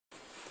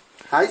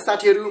High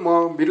साथीहरु,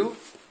 म बिरु।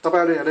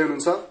 तपाईहरुले हेर्दै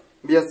हुनुहुन्छ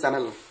बीएस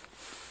च्यानल।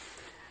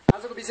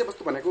 आजको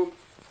विषयवस्तु भनेको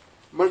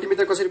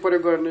मल्टिमिटर कसरी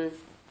प्रयोग गर्ने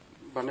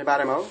भन्ने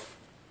बारेमा हो।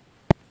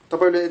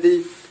 तपाईले यदि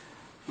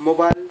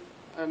मोबाइल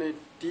अनि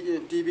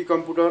टिभी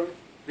कम्प्युटर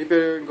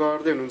रिपेयर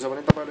गर्दै हुनुहुन्छ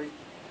भने तपाईले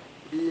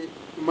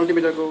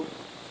मल्टिमिटरको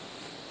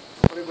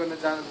प्रयोग गर्न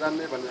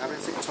जान्ने भन्ने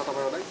आवश्यक छ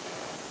तपाईहरुलाई।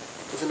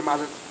 त्यसैले म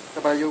आज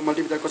तपाईलाई यो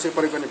मल्टिमिटर कसरी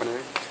प्रयोग गर्ने भनेर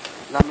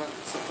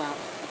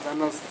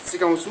जान्न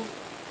सिकाउँछु।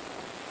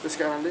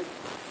 त्यसकारणले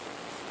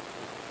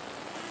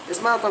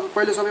यसमा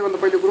तपाईले सबैभन्दा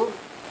पहिलो कुरो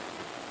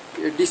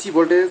DC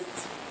voltage,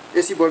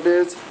 AC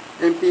voltage,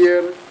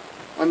 ampere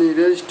अनि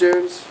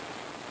रेजिस्टेन्स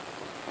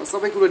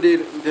सबै कुरो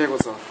दिएको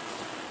छ।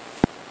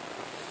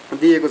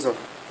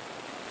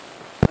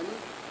 अनि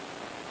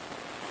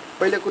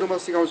पहिलो कुरो म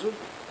सिकाउँछु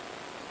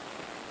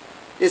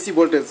एसी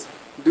भोल्टेज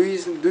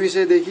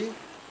 200 देखि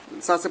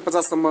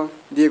 750 सम्म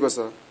दिएको छ।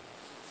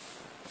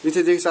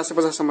 200 देखि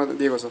 750 सम्म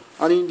दिएको छ।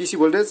 अनि डीसी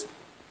भोल्टेज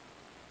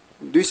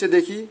 200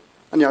 देखि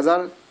अनि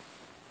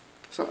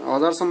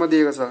 1000 सम्म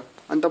दिएको छ।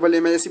 अनि तपाईले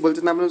एमा एसी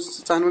भोल्टेज नाप्न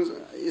चाहनुहुन्छ,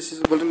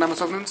 एसी भोल्टेज नाप्न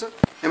सक्नुहुन्छ,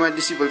 एमा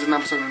डीसी भोल्टेज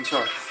नाप्न सक्नुहुन्छ।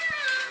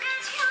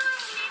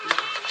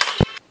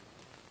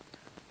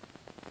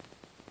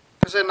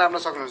 त्यसरी नाप्न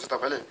सक्नुहुन्छ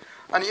तपाईले।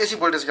 अनि एसी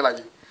भोल्टेजको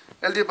लागि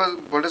एलडी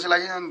भोल्टेजको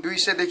लागि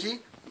 200 देखि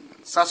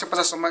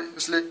 750 सम्म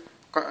यसले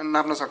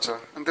नाप्न सक्छ।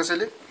 अनि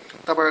त्यसैले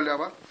तपाईहरुले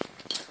अब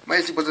म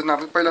एसी भोल्टेज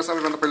नाप्नु पहिला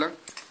सबैभन्दा पहिला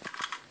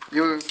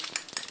यो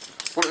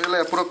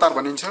यसलाई प्रोब तार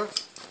भनिन्छ।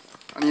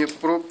 अनि यो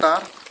प्रोब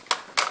तार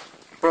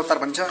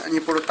भन्छ। अनि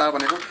यो प्रोब तार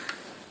भनेको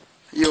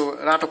यो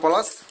रातो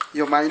प्लस,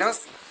 यो माइनस,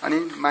 अनि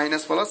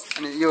माइनस प्लस,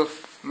 अनि यो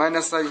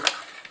माइनस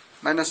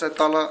चाहिँ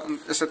तल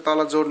यसरी तल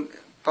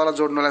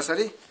जोड्नुलाई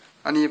यसरी,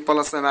 अनि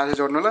प्लस चाहिँ माथि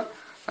जोड्नुलाई।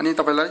 अनि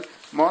तपाईलाई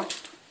म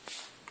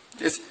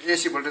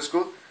एसी भोल्टेजको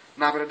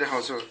नापेर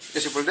देखाउँछु।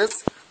 एसी भोल्टेज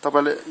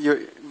तपाईले यो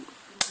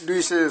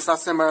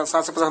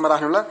 750 मा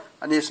राख्नुला।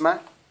 अनि यसमा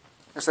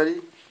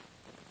यसरी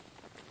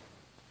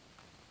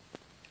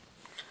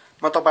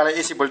म तपाईलाई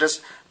एसी भोल्टेज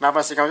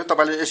नाप्न सिकाउँछु।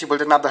 तपाईले एसी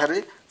भोल्टेज नाप्दाखेरि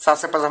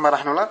 750 मा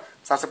राख्नुला।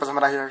 750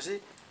 मा राखेपछि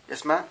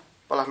यसमा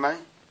प्लसमा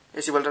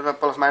एसी भोल्टेजमा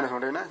प्लस माइनस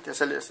हुँदैन।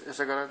 त्यसैले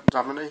यसो गरेर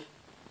झर्नु नै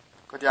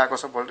कति आएको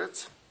छ भोल्टेज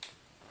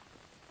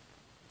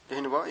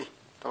देख्नु भयो।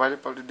 तपाईले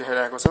पल्टी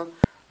देखाइरहेको छ।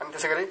 अनि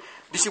त्यसैगरी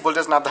डीसी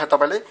भोल्टेज नाप्दाखेरि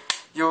तपाईले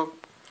यो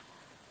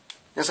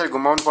यसरी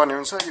घुमाउनु पर्ने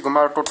हुन्छ। यो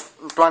घुमाएर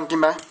 20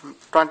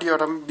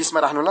 वटा 20 मा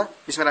राख्नुला।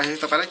 20 मा राखेपछि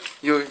तपाईलाई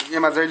यो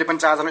एमा जहिले पनि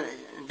चार्ज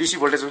डीसी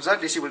भोल्टेज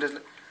हुन्छ। डीसी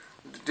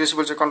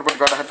भोल्टेज कन्भर्ट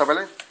गर्दाखेरि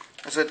तपाईले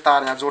यसरी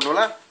तार यहाँ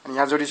जोड्नुला। अनि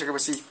यहाँ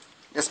जोडिसकेपछि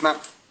यसमा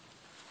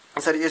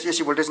यसरी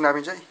एसी भोल्टेज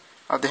नापिन्छ।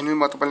 अब देख्नु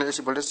म तपाईलाई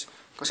एसी भोल्टेज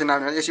कसरी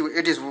नाप्ने। एसी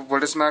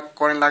भोल्टेजमा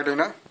करेन्ट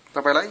लाग्दैन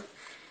तपाईलाई।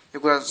 यो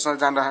कुरा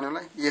जान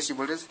राख्नुलाई एसी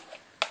भोल्टेज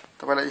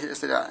तपाईलाई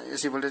यसरी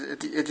एसी भोल्टेज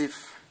यति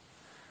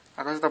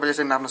आएको छ। तपाईले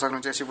यसरी नाप्न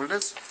सक्नुहुन्छ एसी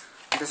भोल्टेज।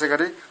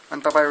 त्यसैगरी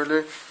अनि तपाईहरुले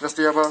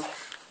जस्तै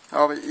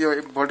अब यो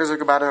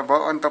भोल्टेजको बारेमा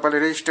भयो। अनि तपाईले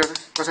रेजिस्टर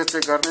कसरी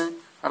चेक गर्ने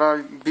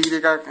र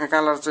बिग्रेका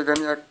कानलाई चेक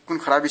गर्ने, कुन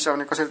खराबी छ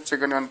भने कसरी चेक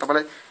गर्ने भने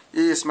तपाईलाई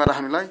यसमा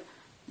राख्नुलाई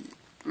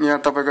यहाँ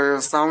तपाईको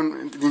यो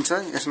साउन्ड दिन्छ।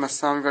 यसमा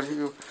साउन्ड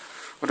गरी यो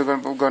अटो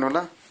गर्नु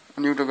होला।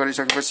 अनि अटो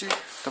गरिसकेपछि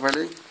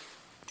तपाईले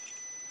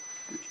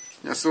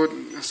यहाँ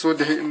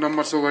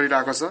नम्बर सो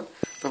गरिरहेको छ।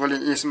 तपाईले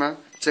यसमा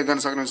चेक गर्न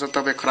सक्नुहुन्छ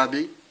तपाई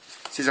खराबी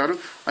चीजहरु।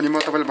 अनि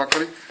म तपाईलाई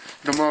भर्खरै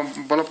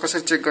म बल्ब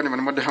कसरी चेक गर्ने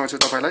भनेर म देखाउँछु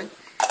तपाईलाई।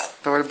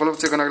 तपाईले बल्ब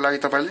चेक गर्नको लागि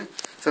तपाईले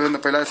सबैभन्दा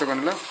पहिला यसो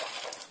गर्नु ल।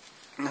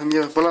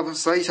 यो बल्ब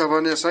सही छ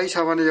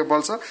भने यो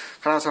बल्छ,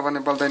 खराब छ भने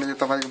बल्दैन यो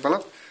तपाईको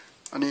बल्ब।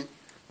 अनि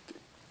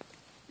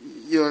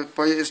यो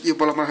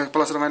बल्बमा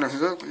प्लस र माइनस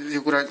हुन्छ। यो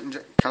कुरा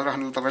ख्याल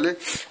राख्नु तपाईले।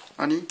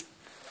 अनि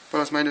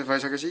प्लस माइनस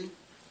भइसकेपछि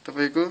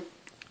तपाईको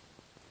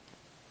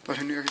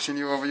पर्ने एकछिन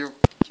यो अब यो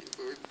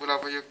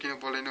बल्ब यो किन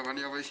बल्दैन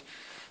भने अब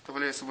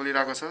तपाईले यसो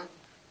बोलिरहेको छ।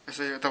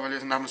 यसै तपाईले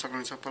यसो नाप्न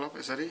सक्नुहुन्छ बल्ब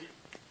यसरी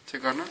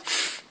चेक गर्न।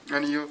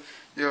 अनि यो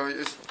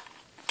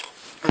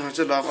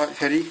चाहिँ ल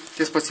फेरि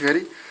त्यसपछि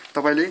फेरि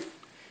तपाईले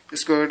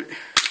यसको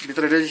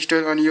भित्र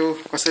रेजिस्टर अनि यो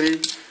कसरी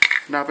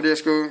नाप्ने,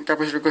 यसको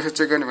क्यापेसिटर कसरी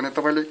चेक गर्ने भने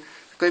तपाईले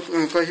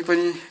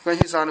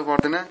कहीँ जानु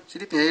पर्दैन।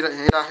 सिधै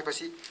यही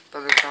राखेपछि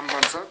तपाईको काम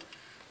बन्छ।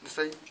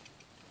 जस्तै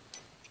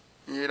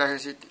यही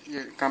राखेपछि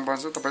यो काम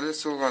बन्छ। तपाईले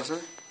सो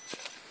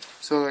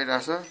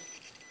गरिरहेछ,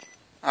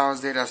 आवाज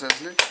दिइरहेछ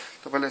यसले।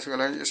 तपाईले यसको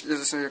लागि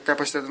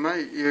क्यापेसिटरमा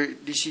यो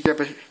डीसी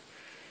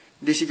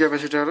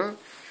क्यापेसिटर हो।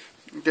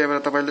 त्यही भएर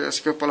तपाईले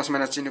यसको प्लस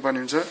माइनस चिन्नुपर्ने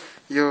हुन्छ।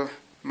 यो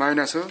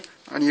माइनस हो।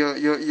 अनि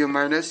यो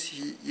माइनस,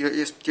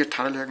 यो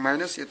ठाडो लेखेको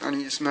माइनस, अनि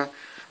यसमा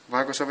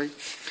भएको सबै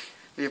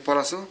यो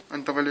प्लस हो।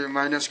 अनि तपाईले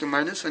माइनसको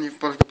माइनस अनि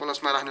प्लसको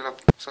प्लसमा राख्नुला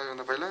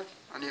सबैभन्दा पहिला।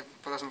 अनि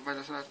प्लसमा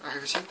पहिला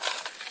राखेपछि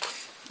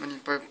अनि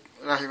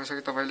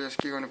राखेपछि तपाईले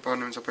के गर्नु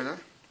पर्ने हुन्छ पहिला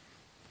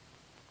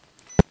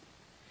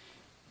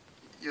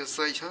यो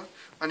सही छ।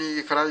 अनि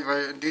खराबी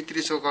भए दुईतिर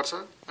सो गर्छ।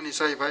 अनि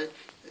सही भए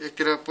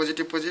एकतिर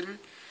पोजिटिभ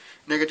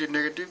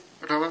नेगेटिभ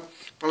अथवा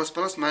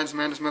प्लस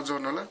माइनसमा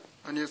जोड्नु होला।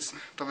 अनि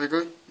तपाईको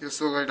यो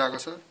सो गरिरहेको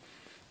छ।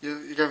 यो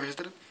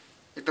क्यापेसिटर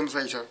एकदम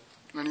सही छ।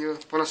 अनि यो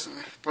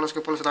प्लसको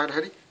प्लस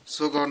राख्दाखेरि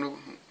सो गर्नु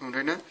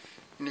हुँदैन।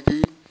 किनकि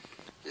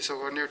यसो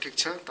गर्ने हो ठिक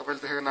छ तपाईले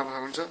देखेको नभएको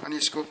हुन्छ अनि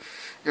यसको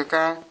यो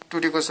कहाँ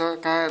टुटेको छ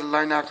कहाँ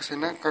लाइन आएको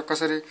छैन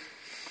कसरी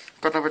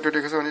कताबाट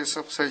टुटेको छ भने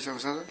सब सही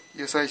छ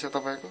यो सही छ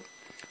तपाईको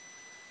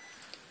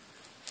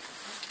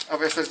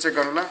अब यसरी चेक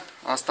गर्नुला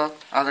हस् त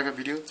आजको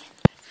भिडियो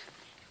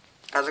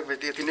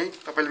यति नै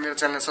तपाईले मेरो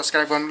च्यानललाई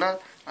सब्स्क्राइब गर्नुला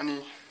अनि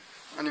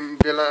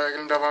बेल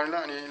आइकन दबाउनुला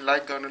अनि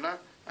लाइक गर्नुला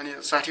अनि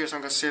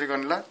साथीहरुसँग शेयर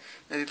गर्नुला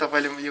यदि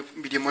तपाईले यो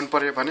भिडियो मन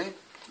पर्यो भने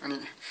अनि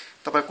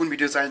तपाईलाई कुन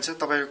भिडियो चाहिन्छ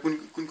तपाई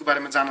कुनको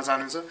बारेमा जान्न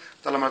चाहनुहुन्छ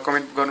त्यसलाई मलाई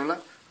कमेन्ट गर्नुला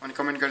अनि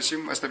कमेन्ट गरेपछि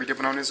म यस्तो भिडियो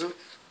बनाउने छु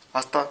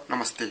हस् त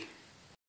नमस्ते